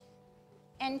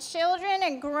And children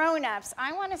and grown-ups,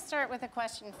 I want to start with a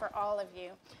question for all of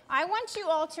you. I want you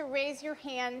all to raise your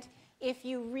hand if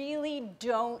you really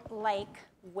don't like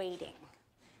waiting.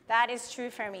 That is true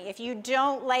for me. If you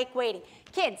don't like waiting.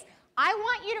 Kids, I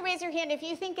want you to raise your hand if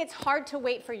you think it's hard to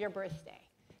wait for your birthday.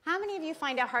 How many of you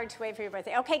find it hard to wait for your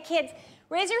birthday? Okay, kids,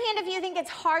 raise your hand if you think it's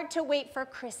hard to wait for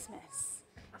Christmas.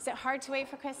 Is it hard to wait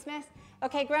for Christmas?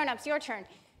 Okay, grown-ups, your turn.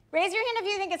 Raise your hand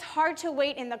if you think it's hard to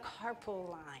wait in the carpool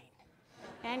line.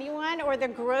 Anyone? Or the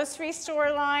grocery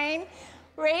store line?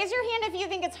 Raise your hand if you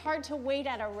think it's hard to wait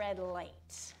at a red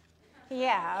light.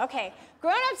 Yeah, okay.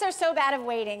 Grown-ups are so bad at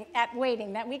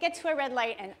waiting that we get to a red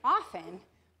light and often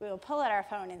we will pull out our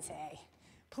phone and say,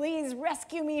 please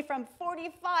rescue me from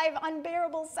 45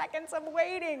 unbearable seconds of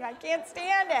waiting. I can't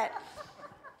stand it.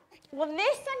 Well,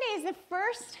 this Sunday is the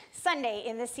first Sunday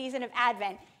in the season of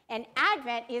Advent, and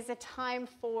Advent is a time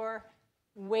for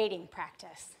waiting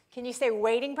practice. Can you say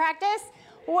waiting practice?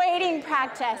 Waiting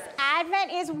practice.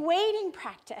 Advent is waiting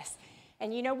practice.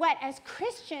 And you know what? As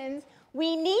Christians,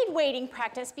 we need waiting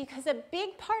practice because a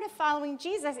big part of following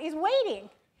Jesus is waiting,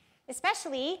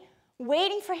 especially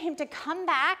waiting for him to come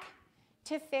back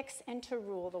to fix and to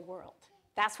rule the world.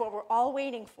 That's what we're all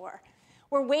waiting for.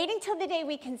 We're waiting till the day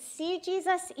we can see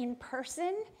Jesus in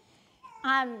person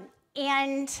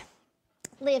and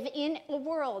live in a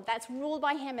world that's ruled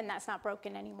by him and that's not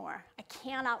broken anymore. I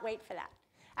cannot wait for that.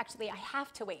 Actually, I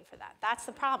have to wait for that. That's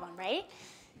the problem, right?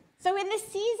 So in the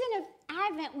season of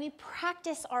Advent, we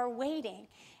practice our waiting.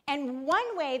 And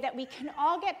one way that we can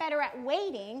all get better at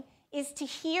waiting is to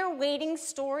hear waiting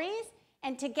stories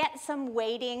and to get some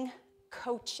waiting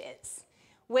coaches.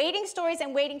 Waiting stories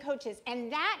and waiting coaches.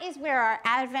 And that is where our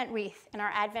Advent wreath and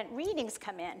our Advent readings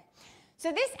come in.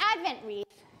 So this Advent wreath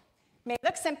may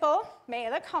look simple,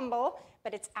 may look humble,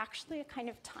 but it's actually a kind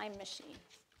of time machine.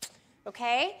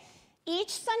 Okay?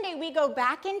 Each Sunday we go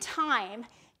back in time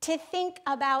to think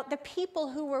about the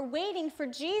people who were waiting for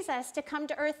Jesus to come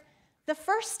to earth the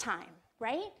first time,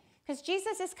 right? Because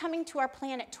Jesus is coming to our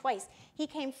planet twice. He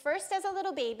came first as a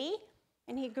little baby,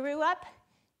 and he grew up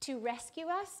to rescue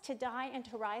us, to die, and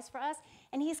to rise for us.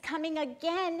 And he's coming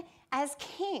again as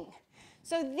king.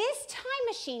 So this time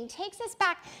machine takes us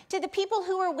back to the people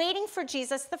who were waiting for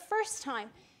Jesus the first time.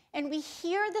 And we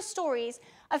hear the stories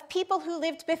of people who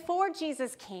lived before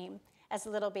Jesus came as a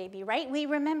little baby, right? We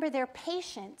remember their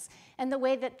patience and the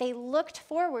way that they looked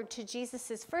forward to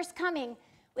Jesus' first coming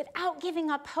without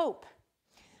giving up hope.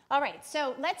 All right,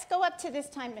 so let's go up to this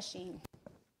time machine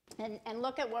and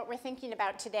look at what we're thinking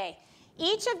about today.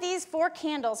 Each of these 4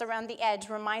 candles around the edge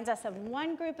reminds us of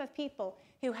one group of people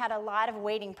who had a lot of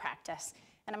waiting practice.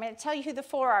 And I'm going to tell you who the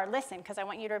 4 are. Listen, because I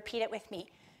want you to repeat it with me.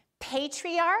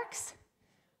 Patriarchs,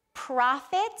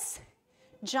 prophets,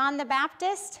 John the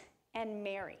Baptist, and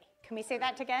Mary. Can we say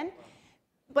that again?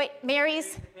 Wait,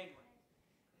 Mary's?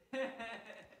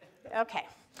 Okay.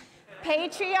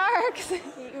 Patriarchs,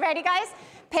 ready guys?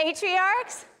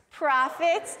 Patriarchs,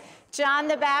 prophets, John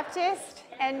the Baptist,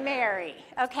 and Mary.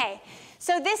 Okay,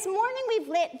 so this morning we've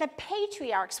lit the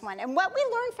patriarchs one. And what we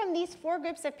learned from these 4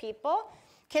 groups of people,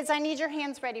 kids, I need your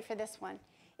hands ready for this one,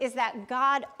 is that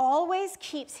God always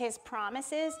keeps his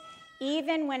promises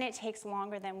even when it takes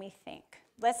longer than we think.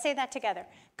 Let's say that together.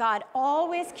 God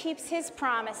always keeps his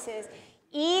promises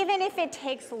even if it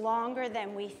takes longer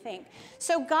than we think.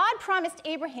 So God promised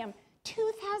Abraham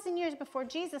 2,000 years before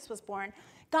Jesus was born,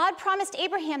 God promised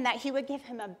Abraham that he would give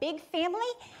him a big family,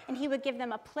 and he would give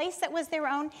them a place that was their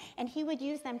own, and he would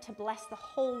use them to bless the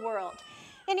whole world.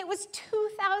 And it was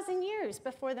 2,000 years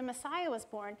before the Messiah was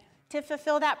born to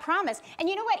fulfill that promise. And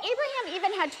you know what? Abraham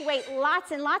even had to wait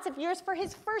lots and lots of years for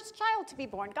his first child to be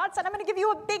born. God said, I'm going to give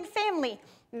you a big family.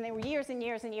 And there were years and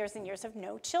years and years and years of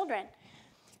no children.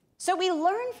 So we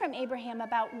learn from Abraham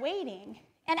about waiting.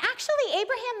 And actually,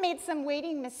 Abraham made some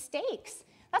waiting mistakes.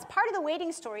 That's part of the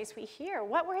waiting stories we hear.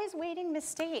 What were his waiting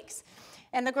mistakes?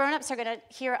 And the grown-ups are going to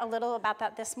hear a little about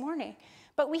that this morning.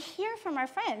 But we hear from our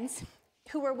friends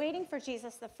who were waiting for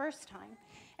Jesus the first time.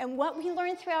 And what we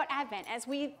learn throughout Advent, as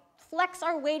we flex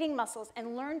our waiting muscles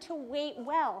and learn to wait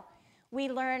well, we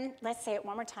learn, let's say it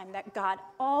one more time, that God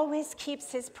always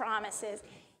keeps his promises,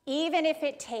 even if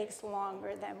it takes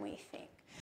longer than we think.